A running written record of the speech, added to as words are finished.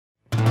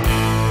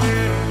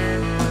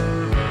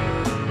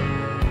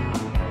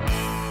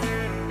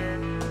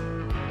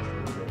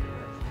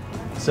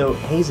So,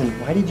 Hazen,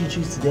 why did you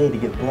choose today to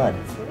give blood?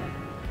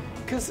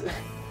 Because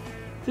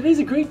today's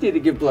a great day to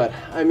give blood.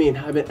 I mean,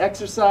 I've been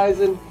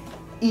exercising,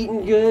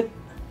 eating good,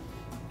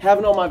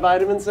 having all my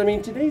vitamins. I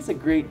mean, today's a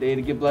great day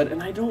to give blood,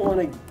 and I don't want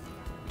to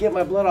get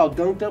my blood all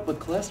gunked up with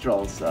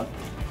cholesterol and stuff.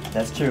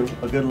 That's true.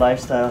 A good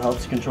lifestyle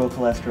helps control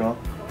cholesterol.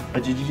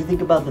 But did you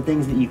think about the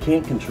things that you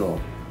can't control,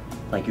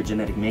 like your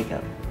genetic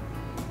makeup?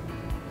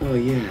 Oh,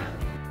 yeah.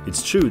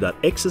 It's true that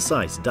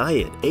exercise,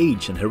 diet,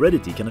 age, and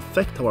heredity can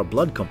affect how our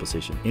blood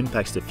composition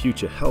impacts the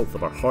future health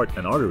of our heart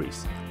and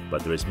arteries.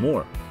 But there is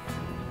more.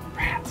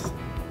 Rats.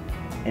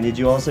 And did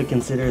you also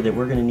consider that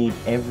we're going to need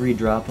every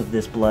drop of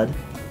this blood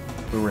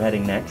where we're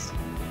heading next?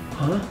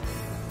 Huh?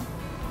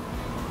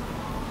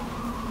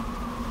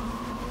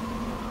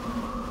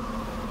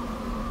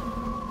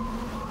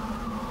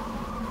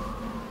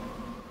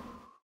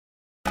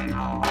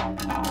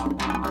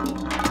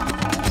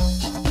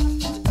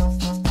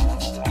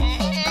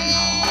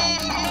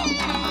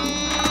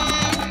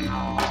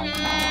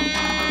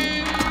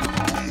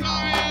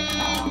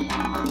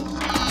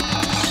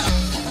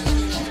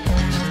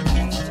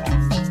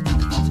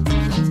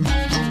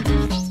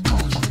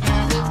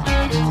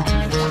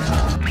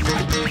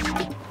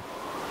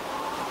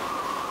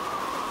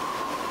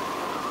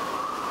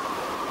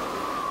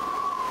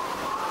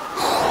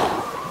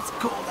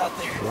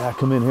 Yeah,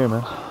 come in here,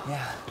 man.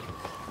 Yeah.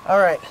 All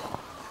right.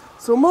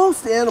 So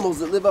most animals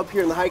that live up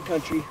here in the high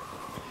country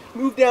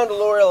move down to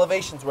lower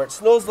elevations where it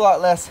snows a lot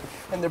less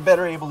and they're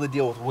better able to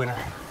deal with winter.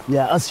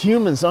 Yeah, us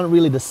humans aren't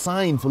really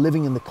designed for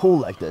living in the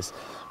cold like this.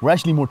 We're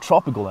actually more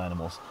tropical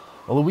animals.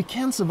 Although we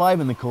can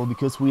survive in the cold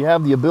because we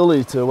have the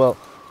ability to, well,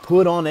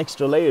 put on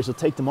extra layers or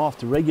take them off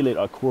to regulate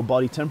our core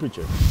body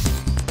temperature.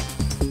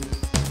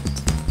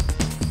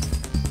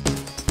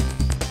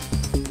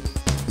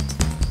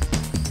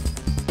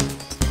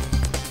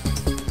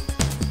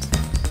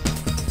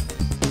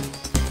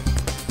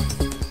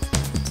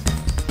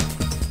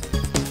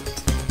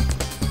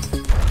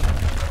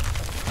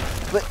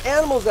 But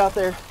animals out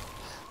there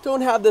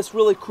don't have this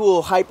really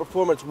cool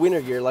high-performance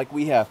winter gear like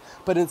we have,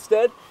 but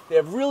instead they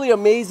have really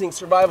amazing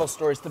survival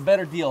stories to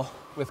better deal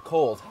with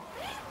cold.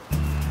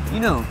 You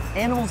know,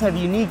 animals have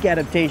unique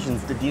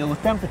adaptations to deal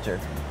with temperature.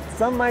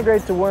 Some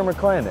migrate to warmer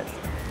climates,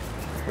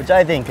 which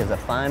I think is a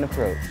fine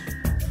approach.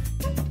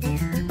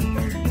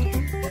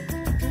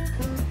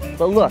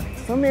 But look,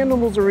 some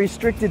animals are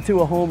restricted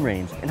to a home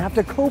range and have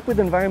to cope with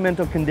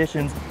environmental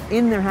conditions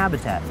in their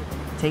habitat.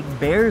 Take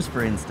bears,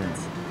 for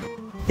instance.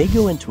 They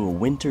go into a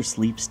winter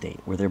sleep state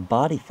where their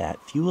body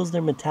fat fuels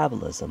their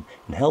metabolism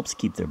and helps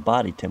keep their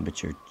body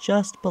temperature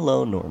just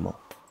below normal.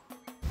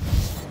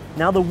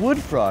 Now the wood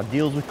frog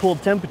deals with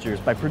cold temperatures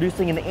by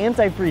producing an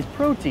antifreeze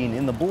protein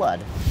in the blood.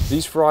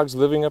 These frogs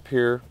living up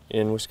here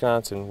in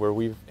Wisconsin, where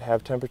we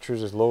have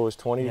temperatures as low as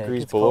 20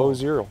 degrees below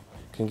zero,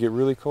 can get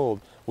really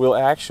cold, will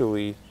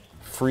actually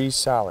freeze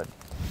solid,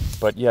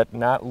 but yet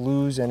not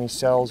lose any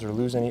cells or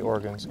lose any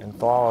organs and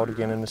thaw out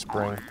again in the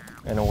spring,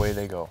 and away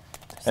they go.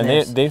 And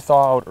they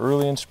thaw out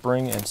early in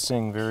spring and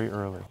sing very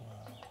early.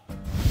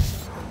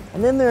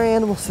 And then there are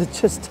animals that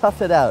just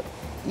tough it out,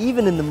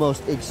 even in the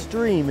most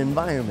extreme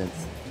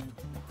environments.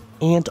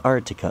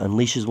 Antarctica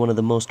unleashes one of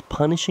the most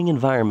punishing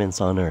environments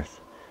on Earth.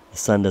 The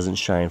sun doesn't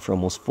shine for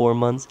almost 4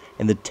 months,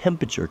 and the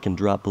temperature can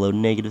drop below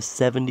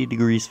 -70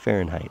 degrees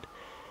Fahrenheit.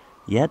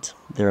 Yet,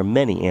 there are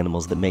many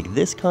animals that make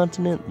this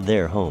continent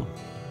their home.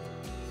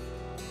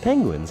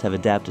 Penguins have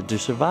adapted to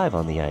survive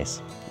on the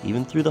ice,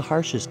 even through the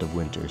harshest of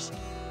winters.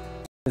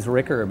 My name is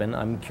Rick Urban.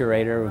 I'm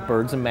curator of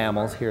birds and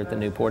mammals here at the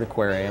Newport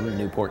Aquarium in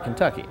Newport,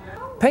 Kentucky.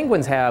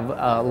 Penguins have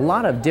a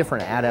lot of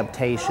different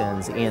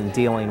adaptations in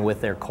dealing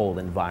with their cold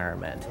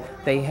environment.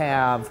 They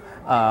have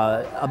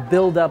a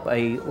build-up,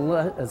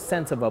 a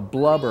sense of a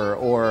blubber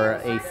or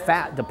a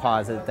fat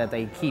deposit that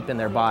they keep in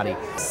their body.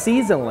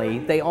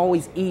 Seasonally, they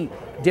always eat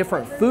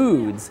different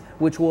foods,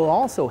 which will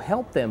also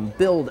help them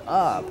build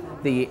up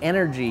the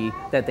energy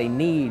that they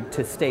need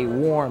to stay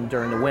warm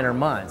during the winter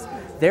months.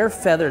 Their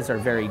feathers are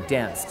very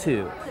dense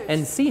too.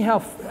 And see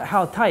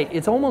how tight,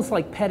 it's almost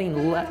like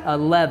petting a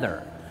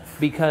leather,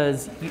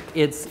 because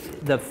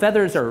the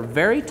feathers are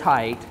very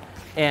tight,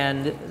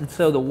 and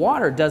so the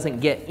water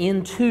doesn't get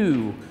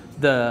into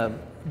the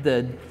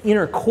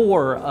inner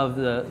core of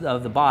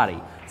the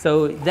body.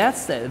 So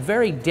that's a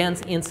very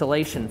dense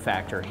insulation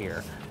factor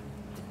here.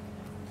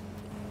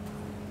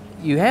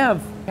 You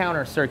have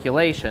counter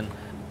circulation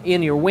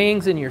in your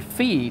wings and your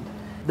feet.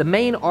 The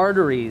main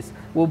arteries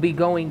will be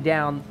going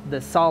down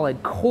the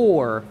solid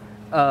core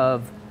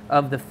of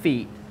the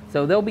feet.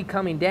 So they'll be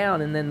coming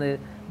down, and then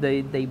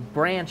they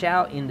branch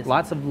out into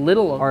lots of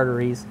little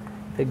arteries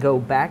that go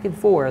back and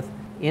forth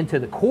into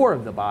the core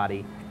of the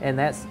body, and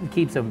that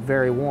keeps them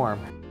very warm.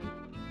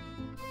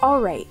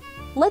 All right,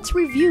 let's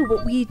review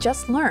what we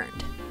just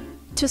learned.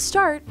 To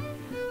start,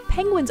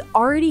 penguins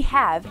already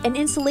have an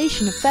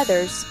insulation of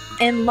feathers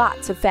and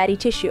lots of fatty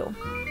tissue.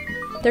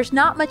 There's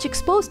not much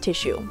exposed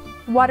tissue.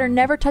 Water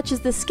never touches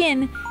the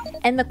skin,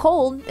 and the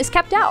cold is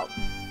kept out.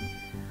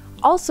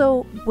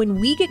 Also, when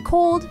we get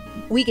cold,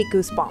 we get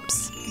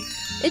goosebumps.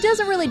 It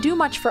doesn't really do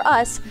much for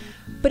us,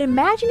 But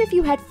imagine if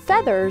you had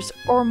feathers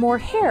or more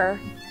hair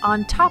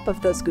on top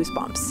of those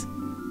goosebumps.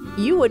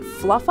 You would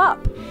fluff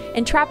up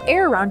and trap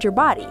air around your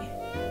body,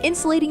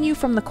 insulating you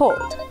from the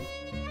cold.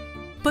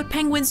 But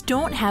penguins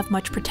don't have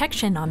much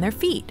protection on their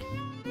feet.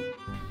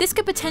 This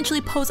could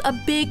potentially pose a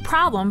big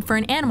problem for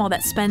an animal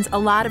that spends a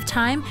lot of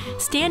time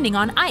standing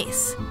on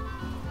ice.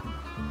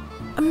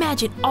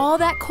 Imagine all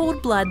that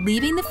cold blood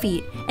leaving the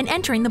feet and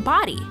entering the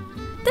body.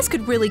 This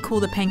could really cool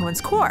the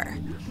penguin's core.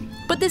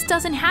 But this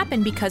doesn't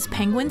happen because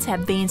penguins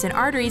have veins and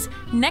arteries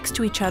next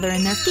to each other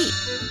in their feet.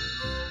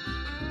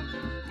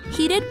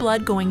 Heated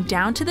blood going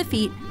down to the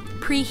feet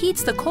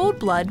preheats the cold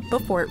blood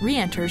before it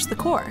re-enters the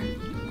core.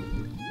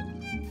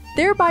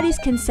 Their bodies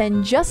can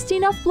send just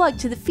enough blood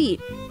to the feet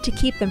to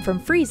keep them from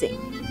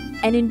freezing,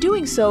 and in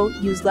doing so,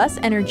 use less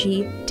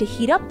energy to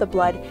heat up the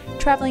blood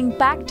traveling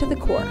back to the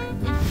core.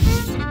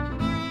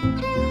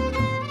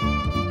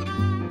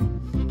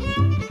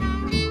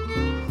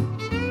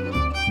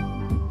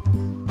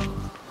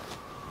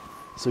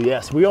 So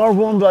yes, we are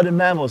warm-blooded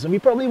mammals, and we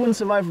probably wouldn't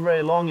survive for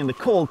very long in the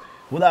cold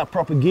without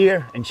proper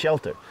gear and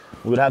shelter.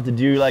 We would have to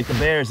do like the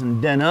bears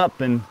and den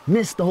up and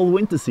miss the whole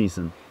winter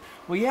season.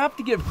 Well, you have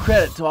to give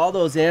credit to all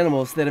those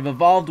animals that have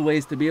evolved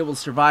ways to be able to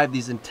survive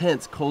these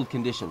intense cold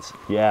conditions.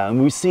 Yeah, and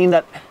we've seen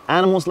that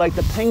animals like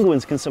the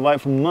penguins can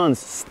survive for months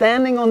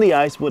standing on the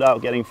ice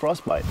without getting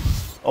frostbite.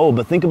 Oh,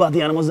 but think about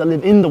the animals that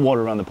live in the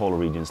water around the polar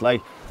regions,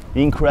 like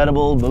the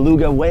incredible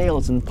beluga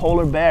whales and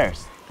polar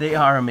bears. They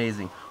are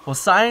amazing. Well,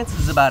 science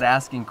is about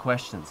asking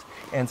questions.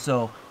 And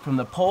so, from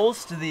the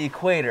poles to the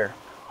equator,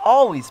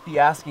 always be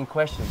asking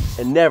questions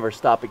and never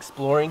stop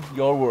exploring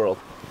your world.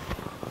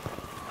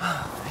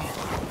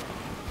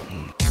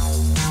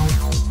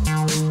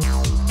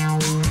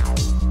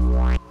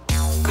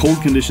 Cold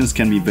conditions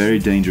can be very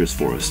dangerous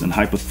for us, and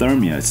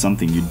hypothermia is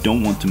something you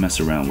don't want to mess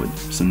around with.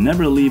 So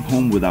never leave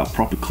home without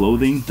proper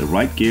clothing, the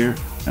right gear,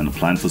 and a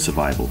plan for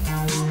survival.